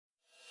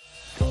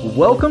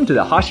Welcome to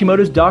the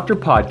Hashimoto's Doctor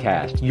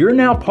podcast. You're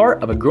now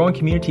part of a growing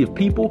community of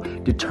people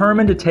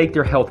determined to take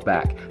their health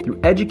back through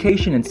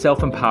education and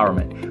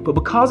self-empowerment. But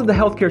because of the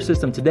healthcare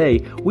system today,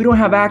 we don't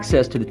have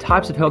access to the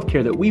types of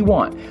healthcare that we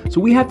want.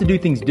 So we have to do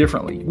things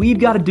differently. We've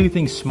got to do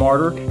things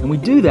smarter, and we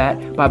do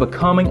that by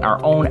becoming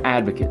our own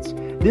advocates.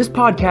 This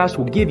podcast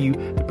will give you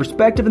the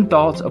perspective and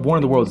thoughts of one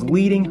of the world's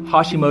leading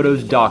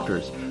Hashimoto's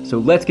doctors. So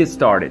let's get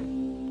started.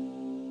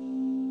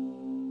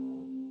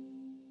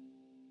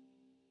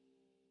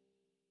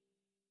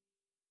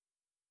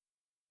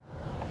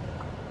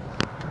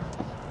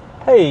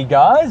 Hey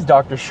guys,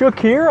 Dr. Shook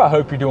here. I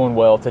hope you're doing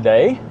well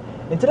today.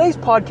 In today's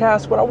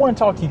podcast, what I want to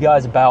talk to you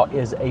guys about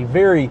is a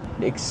very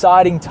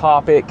exciting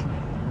topic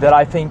that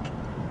I think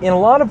in a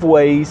lot of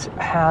ways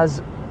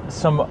has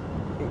some,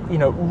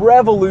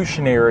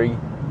 revolutionary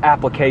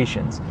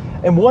applications.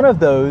 And one of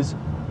those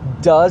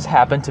does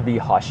happen to be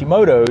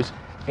Hashimoto's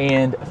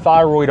and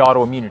thyroid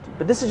autoimmunity.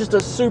 But this is just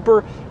a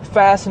super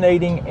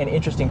fascinating and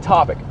interesting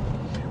topic.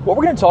 What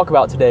we're going to talk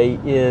about today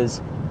is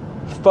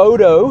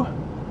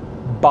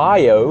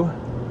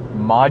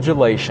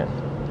photobiomodulation.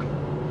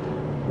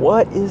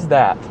 What is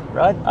that,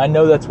 right? I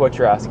know that's what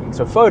you're asking.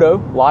 So photo,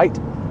 light,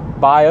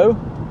 bio,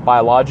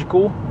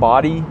 biological,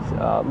 body,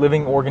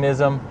 living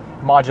organism,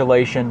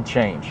 modulation,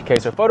 change. Okay,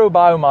 so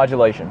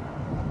photobiomodulation.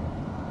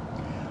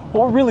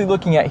 What we're really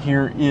looking at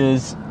here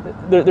is,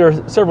 there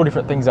are several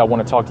different things I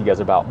want to talk to you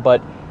guys about,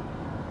 but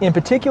in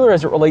particular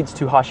as it relates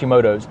to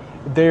Hashimoto's,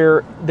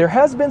 there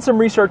has been some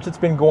research that's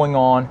been going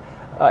on.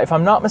 If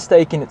I'm not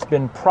mistaken, it's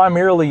been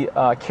primarily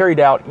carried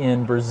out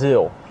in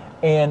Brazil.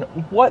 And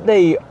what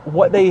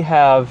they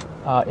have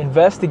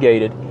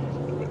investigated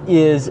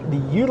is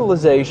the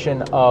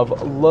utilization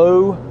of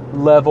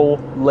low-level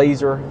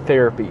laser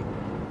therapy.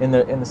 In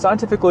the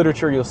scientific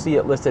literature, you'll see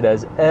it listed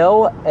as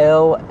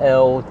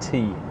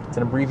LLLT. It's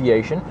an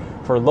abbreviation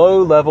for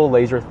low-level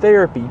laser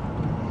therapy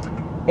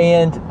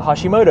and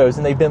Hashimoto's,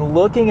 and they've been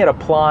looking at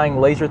applying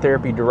laser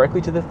therapy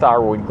directly to the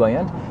thyroid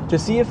gland to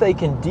see if they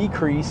can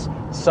decrease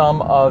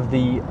some of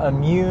the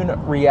immune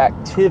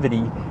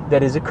reactivity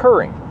that is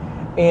occurring.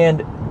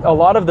 And a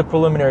lot of the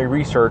preliminary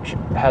research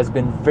has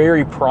been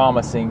very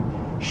promising,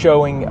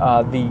 showing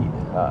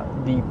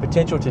the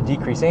potential to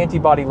decrease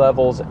antibody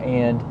levels,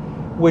 and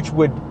which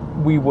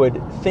we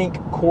would think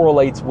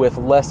correlates with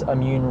less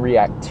immune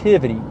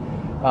reactivity.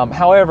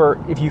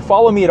 However, if you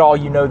follow me at all,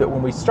 you know that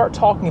when we start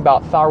talking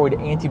about thyroid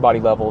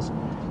antibody levels,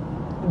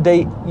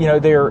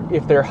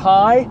 if they're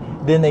high,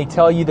 then they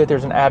tell you that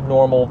there's an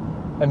abnormal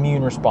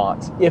immune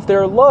response. If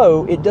they're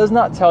low, it does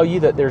not tell you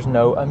that there's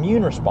no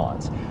immune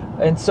response.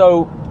 And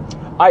so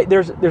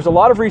there's a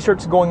lot of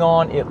research going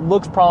on. It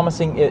looks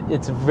promising.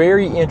 It's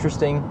very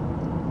interesting.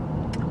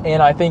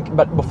 And I think,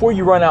 but before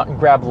you run out and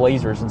grab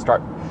lasers and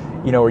start,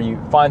 or you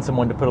find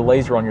someone to put a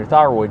laser on your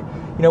thyroid,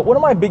 one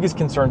of my biggest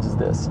concerns is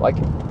this.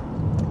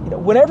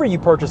 Whenever you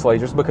purchase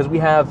lasers, because we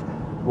have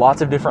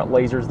lots of different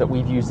lasers that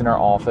we've used in our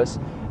office,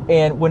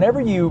 and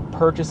whenever you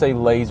purchase a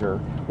laser,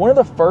 one of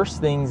the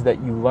first things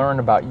that you learn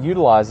about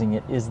utilizing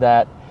it is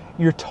that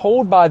you're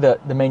told by the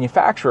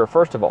manufacturer,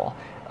 first of all,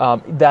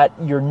 that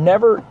you're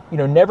never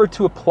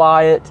to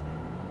apply it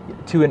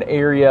to an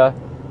area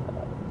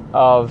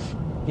of,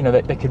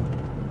 that could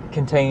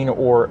contain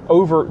or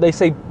over,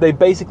 they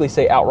basically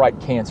say outright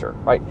cancer,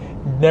 right?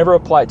 Never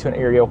apply it to an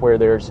area where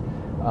there's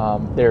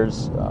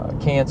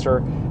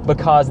cancer,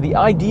 because the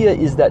idea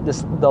is that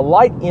the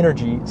light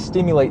energy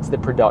stimulates the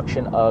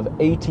production of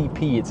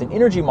ATP. It's an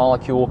energy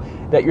molecule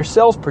that your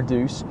cells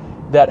produce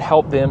that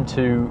help them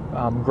to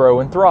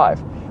grow and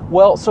thrive.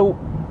 Well, so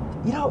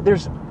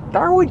there's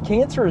thyroid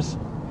cancer is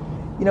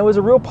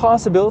a real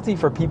possibility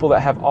for people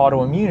that have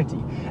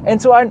autoimmunity. And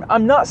so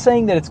I'm not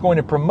saying that it's going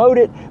to promote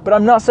it, but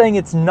I'm not saying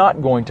it's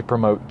not going to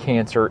promote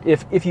cancer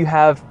if you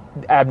have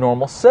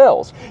abnormal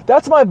cells.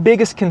 That's my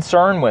biggest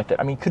concern with it.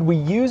 I mean, could we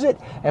use it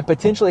and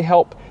potentially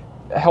help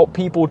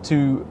people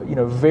to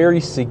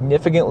very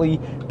significantly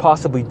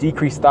possibly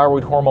decrease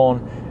thyroid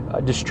hormone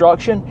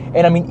destruction?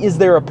 And I mean, is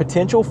there a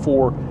potential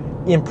for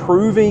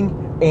improving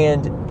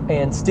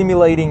and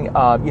stimulating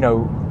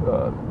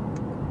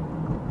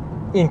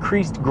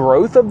increased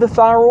growth of the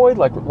thyroid,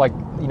 like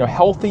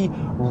healthy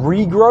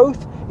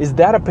regrowth? Is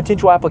that a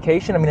potential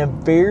application? I mean,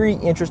 I'm very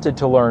interested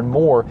to learn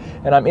more,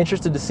 and I'm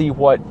interested to see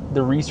what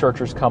the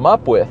researchers come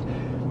up with.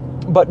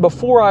 But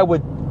before I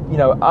would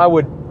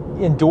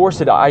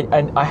endorse it,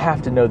 I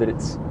have to know that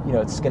it's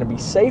going to be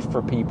safe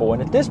for people.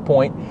 And at this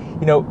point,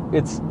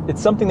 it's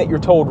something that you're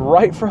told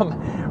right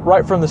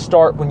from the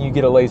start when you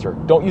get a laser.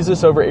 Don't use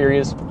this over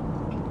areas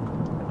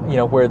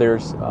where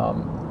there's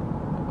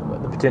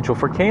the potential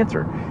for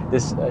cancer.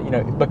 This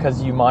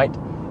because you might,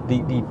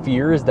 the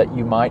fear is that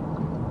you might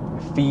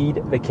feed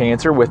the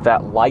cancer with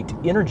that light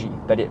energy,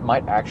 that it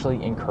might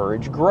actually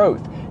encourage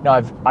growth. Now,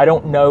 I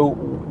don't know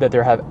that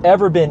there have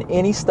ever been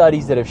any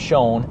studies that have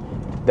shown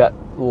that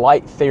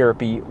light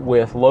therapy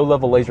with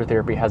low-level laser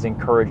therapy has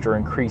encouraged or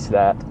increased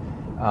that.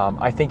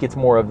 I think it's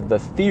more of the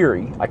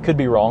theory. I could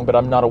be wrong, but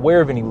I'm not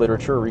aware of any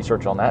literature or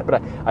research on that.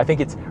 But I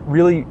think it's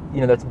really,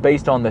 that's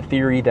based on the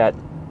theory that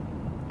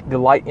the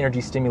light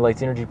energy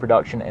stimulates energy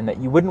production, and that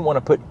you wouldn't want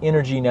to put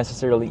energy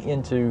necessarily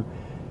into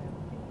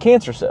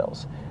cancer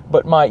cells.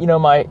 But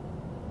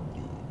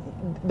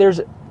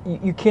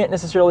you can't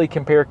necessarily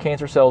compare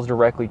cancer cells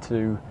directly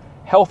to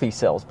healthy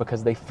cells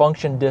because they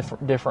function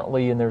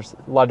differently, and there's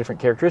a lot of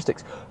different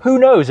characteristics. Who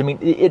knows? I mean,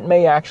 it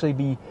may actually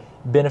be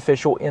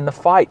beneficial in the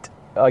fight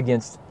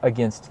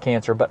against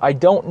cancer, but I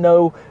don't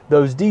know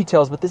those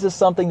details. But this is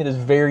something that is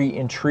very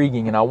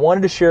intriguing, and I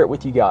wanted to share it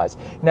with you guys.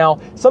 Now,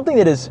 something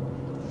that is,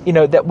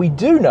 that we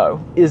do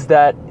know is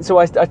that, so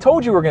I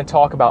told you we're going to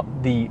talk about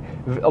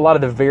a lot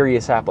of the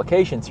various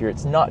applications here.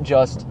 It's not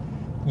just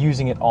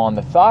using it on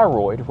the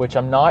thyroid, which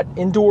I'm not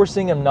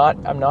endorsing. I'm not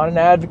an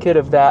advocate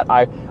of that.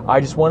 I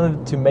just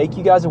wanted to make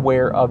you guys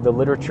aware of the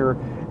literature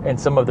and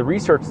some of the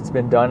research that's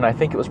been done. And I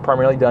think it was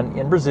primarily done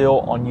in Brazil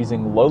on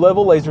using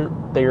low-level laser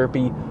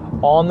therapy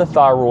on the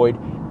thyroid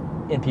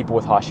in people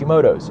with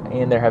Hashimoto's.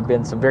 And there have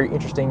been some very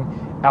interesting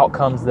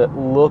outcomes that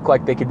look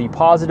like they could be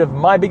positive.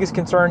 My biggest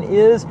concern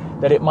is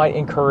that it might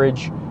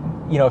encourage,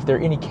 if there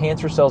are any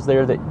cancer cells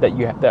there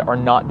that are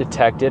not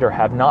detected or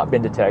have not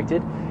been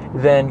detected,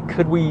 then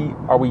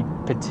are we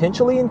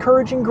potentially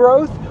encouraging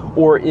growth,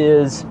 or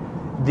is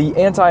the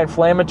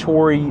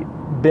anti-inflammatory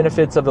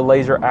benefits of the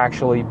laser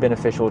actually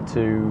beneficial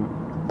to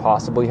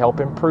possibly help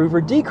improve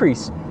or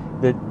decrease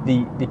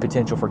the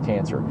potential for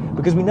cancer?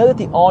 Because we know that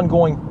the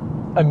ongoing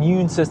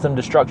immune system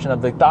destruction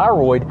of the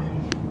thyroid,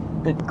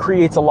 it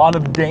creates a lot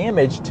of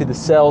damage to the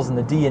cells and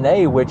the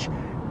DNA, which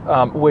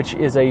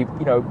is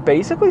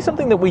basically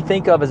something that we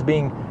think of as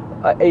being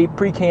a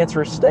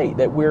precancerous state,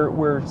 that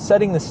we're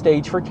setting the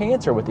stage for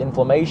cancer with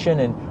inflammation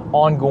and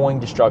ongoing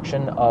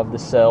destruction of the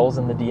cells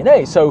and the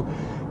DNA. So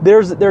there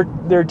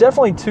are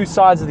definitely two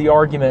sides of the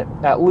argument,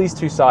 at least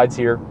two sides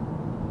here.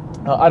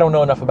 I don't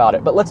know enough about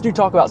it, but let's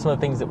talk about some of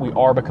the things that we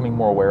are becoming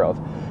more aware of.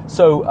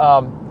 So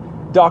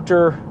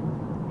Dr.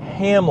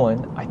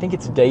 Hamlin, I think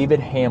it's David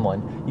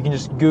Hamlin. You can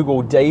just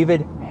Google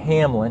David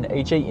Hamlin,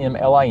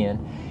 Hamlin,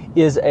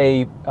 he's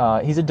a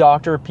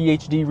doctor,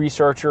 PhD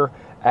researcher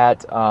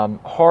at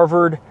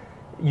Harvard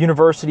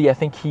University. I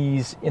think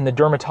he's in the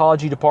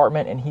dermatology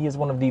department, and he is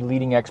one of the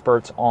leading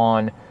experts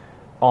on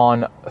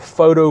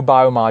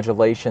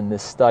photobiomodulation,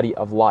 this study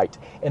of light.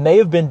 And they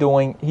have been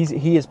doing,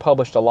 he has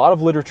published a lot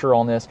of literature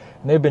on this,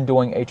 and they've been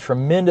doing a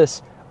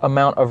tremendous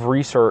amount of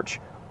research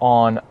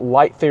on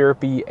light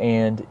therapy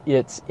and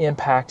its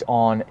impact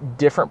on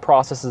different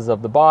processes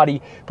of the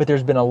body. But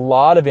there's been a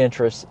lot of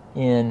interest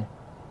in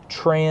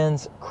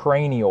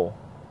transcranial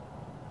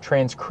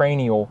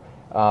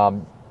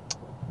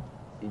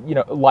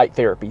light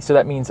therapy. So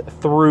that means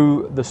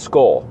through the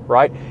skull,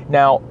 right?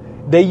 Now,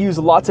 they use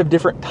lots of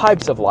different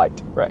types of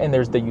light, right? And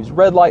they use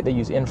red light, they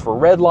use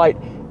infrared light,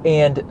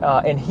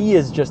 and he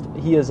is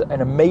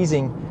an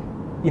amazing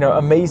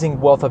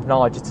wealth of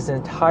knowledge. It's his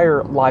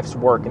entire life's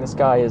work, and this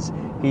guy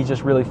he's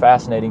just really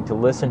fascinating to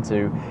listen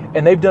to.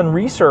 And they've done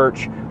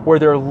research where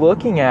they're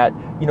looking at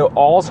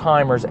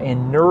Alzheimer's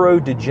and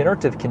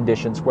neurodegenerative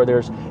conditions where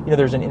there's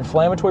an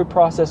inflammatory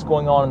process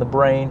going on in the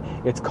brain.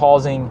 It's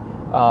causing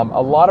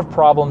a lot of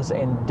problems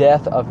and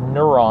death of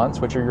neurons,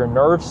 which are your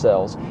nerve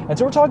cells. And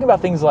so we're talking about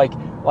things like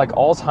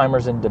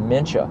Alzheimer's and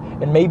dementia,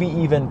 and maybe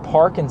even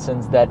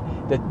Parkinson's, that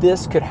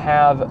this could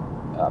have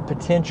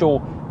potential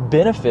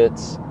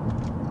benefits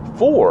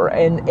for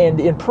and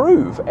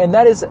improve. And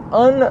that is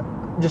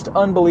just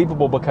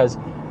unbelievable, because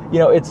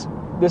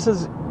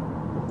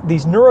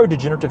these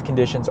neurodegenerative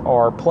conditions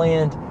are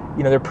planned,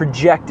 they're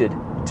projected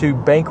to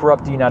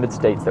bankrupt the United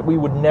States, that we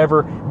would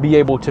never be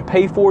able to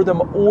pay for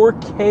them or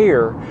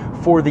care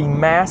for the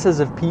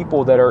masses of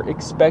people that are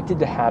expected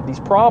to have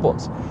these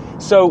problems.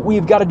 So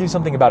we've got to do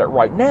something about it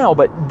right now,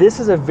 but this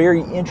is a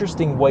very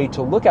interesting way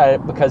to look at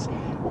it, because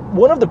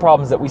one of the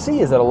problems that we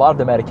see is that a lot of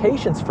the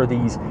medications for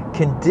these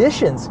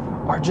conditions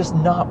are just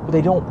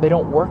they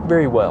don't work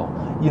very well.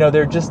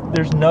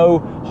 There's no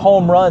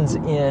home runs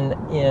in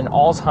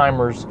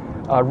Alzheimer's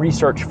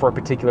research for a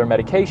particular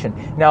medication.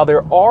 Now,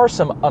 there are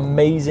some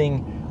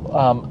amazing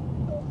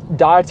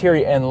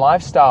dietary and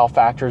lifestyle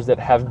factors that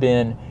have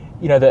been,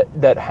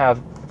 that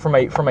have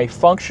from a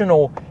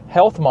functional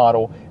health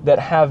model that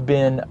have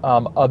been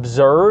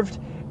observed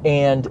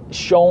and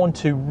shown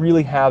to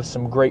really have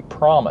some great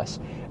promise.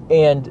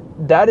 And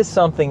that is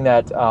something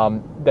that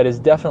that is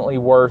definitely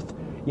worth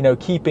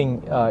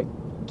keeping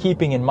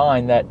in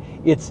mind, that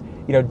it's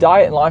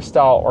diet and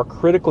lifestyle are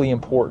critically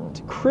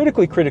important.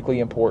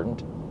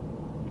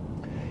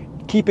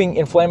 Keeping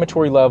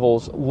inflammatory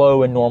levels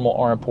low and normal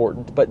are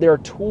important, but there are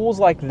tools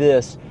like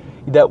this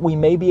that we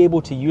may be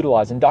able to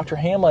utilize. And Dr.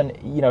 Hamlin,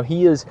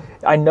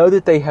 I know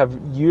that they have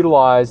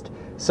utilized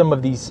some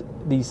of these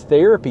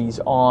therapies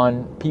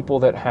on people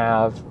that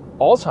have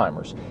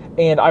Alzheimer's,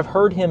 and I've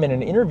heard him in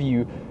an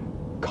interview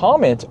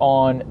comment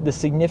on the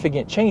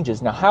significant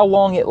changes. Now, how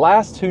long it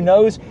lasts, who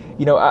knows?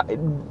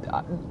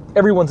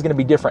 Everyone's going to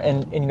be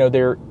different, and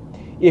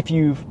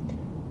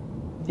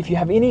if you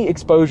have any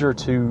exposure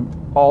to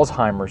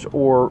Alzheimer's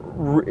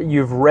or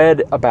you've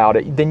read about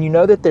it, then you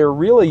know that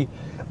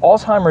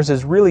Alzheimer's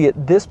is really,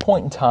 at this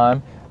point in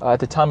time, at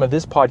the time of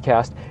this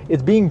podcast,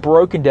 it's being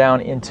broken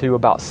down into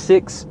about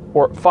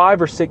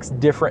 5 or 6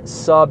 different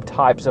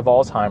subtypes of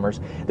Alzheimer's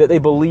that they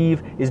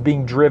believe is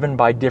being driven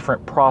by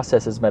different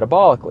processes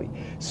metabolically.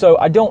 So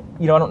I don't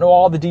know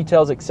all the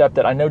details, except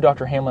that I know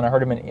Dr. Hamlin, I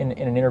heard him in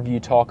an interview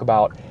talk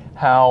about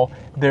how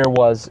there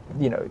was,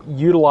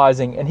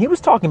 utilizing, and he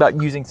was talking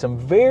about using some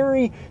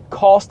very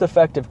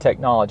cost-effective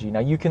technology. Now,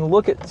 you can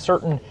look at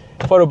certain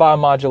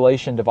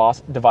photobiomodulation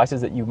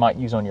devices that you might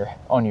use on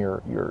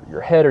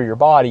your head or your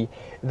body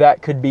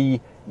that could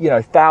be,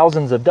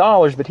 thousands of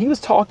dollars, but he was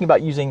talking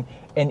about using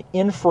an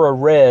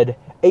infrared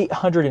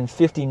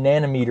 850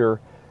 nanometer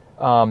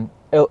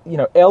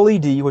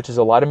LED, which is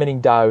a light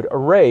emitting diode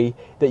array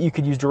that you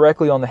could use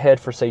directly on the head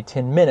for, say,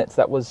 10 minutes.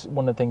 That was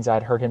one of the things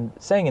I'd heard him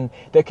saying, and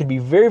that could be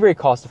very, very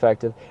cost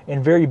effective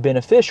and very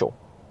beneficial.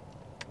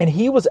 And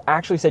he was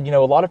actually said, a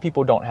lot of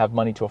people don't have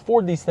money to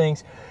afford these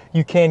things.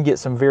 You can get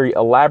some very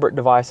elaborate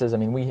devices. I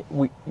mean,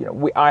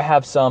 I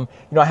have some,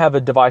 I have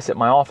a device at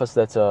my office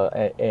that's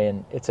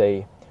it's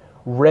a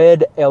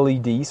red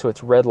LED, so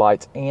it's red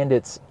lights and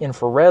it's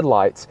infrared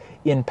lights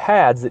in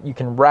pads that you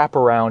can wrap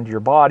around your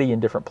body in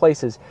different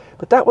places.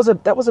 But that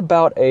was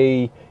about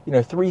a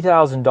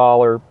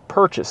 $3,000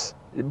 purchase.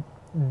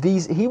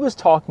 He was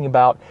talking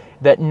about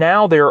that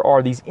now there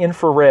are these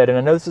infrared, and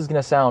I know this is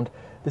going to sound,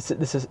 this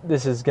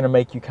is going to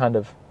make you kind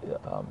of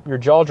your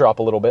jaw drop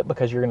a little bit,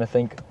 because you're going to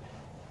think,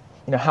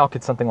 how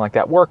could something like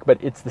that work?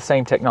 But it's the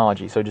same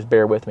technology, so just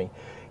bear with me.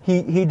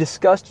 He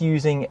discussed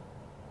using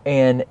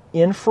an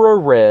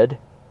infrared,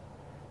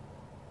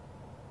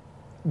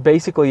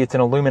 basically it's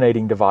an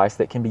illuminating device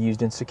that can be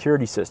used in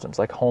security systems,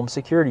 like home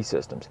security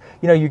systems.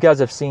 You guys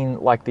have seen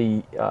like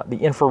the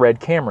infrared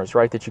cameras,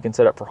 right, that you can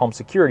set up for home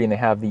security, and they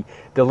have the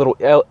little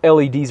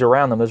LEDs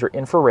around them. Those are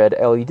infrared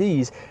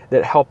LEDs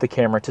that help the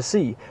camera to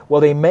see.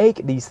 Well, they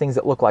make these things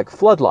that look like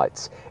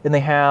floodlights, and they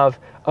have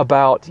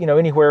about,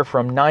 anywhere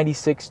from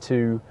 96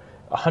 to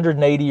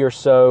 180 or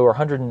so, or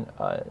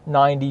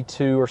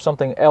 192 or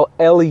something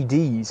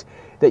LEDs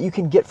that you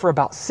can get for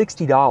about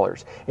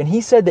 $60. And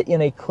he said that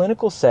in a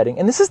clinical setting,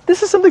 and this is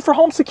something for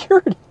home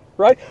security,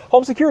 right?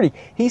 Home security.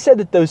 He said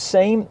that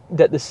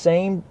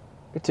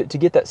to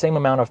get that same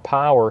amount of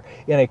power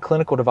in a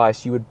clinical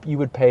device, you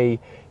would pay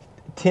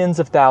tens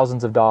of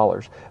thousands of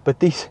dollars. But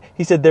he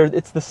said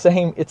it's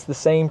the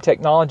same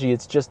technology.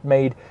 It's just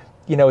made,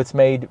 it's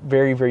made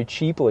very, very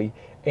cheaply,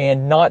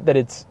 and not that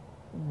it's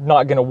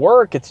not going to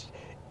work.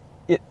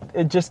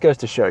 It just goes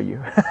to show you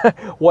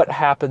what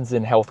happens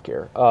in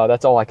healthcare.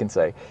 That's all I can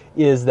say,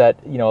 is that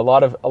a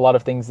lot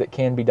of things that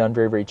can be done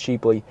very, very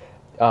cheaply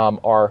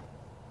are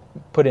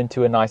put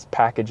into a nice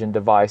package and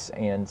device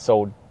and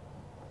sold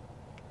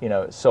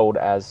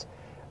as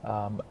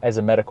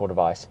a medical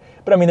device.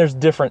 But I mean, there's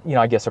different,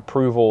 I guess,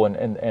 approval,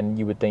 and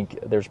you would think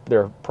there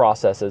are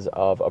processes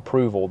of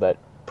approval that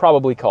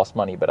probably cost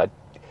money. But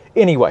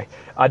anyway,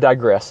 I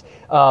digress.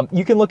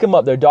 You can look him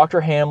up though,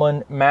 Dr.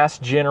 Hamlin, Mass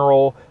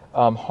General.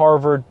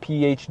 Harvard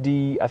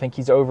PhD. I think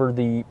he's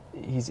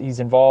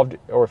involved,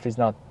 or if he's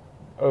not,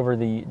 over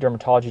the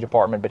dermatology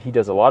department, but he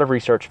does a lot of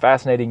research.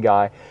 Fascinating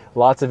guy,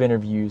 lots of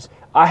interviews.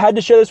 I had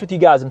to share this with you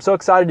guys. I'm so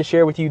excited to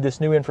share with you this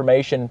new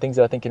information and things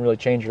that I think can really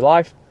change your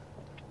life.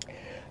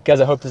 Guys,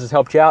 I hope this has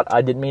helped you out.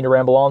 I didn't mean to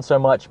ramble on so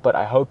much, but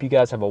I hope you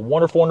guys have a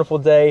wonderful, wonderful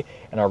day,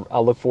 and I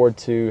look forward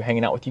to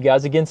hanging out with you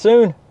guys again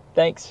soon.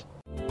 Thanks.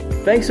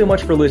 Thanks so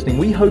much for listening.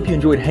 We hope you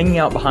enjoyed hanging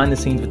out behind the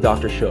scenes with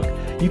Dr. Shook.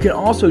 You can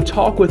also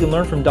talk with and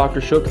learn from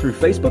Dr. Shook through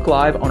Facebook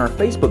Live on our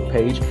Facebook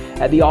page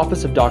at the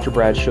Office of Dr.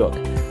 Brad Shook.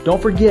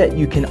 Don't forget,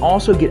 you can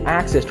also get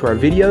access to our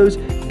videos,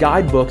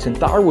 guidebooks, and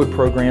thyroid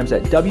programs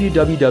at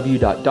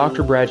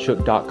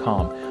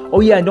www.drbradshook.com.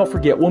 Oh yeah, and don't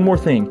forget one more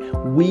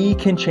thing. We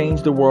can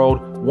change the world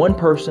one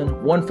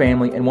person, one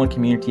family, and one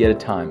community at a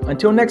time.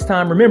 Until next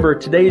time, remember,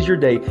 today is your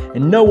day,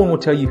 and no one will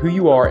tell you who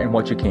you are and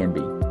what you can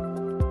be.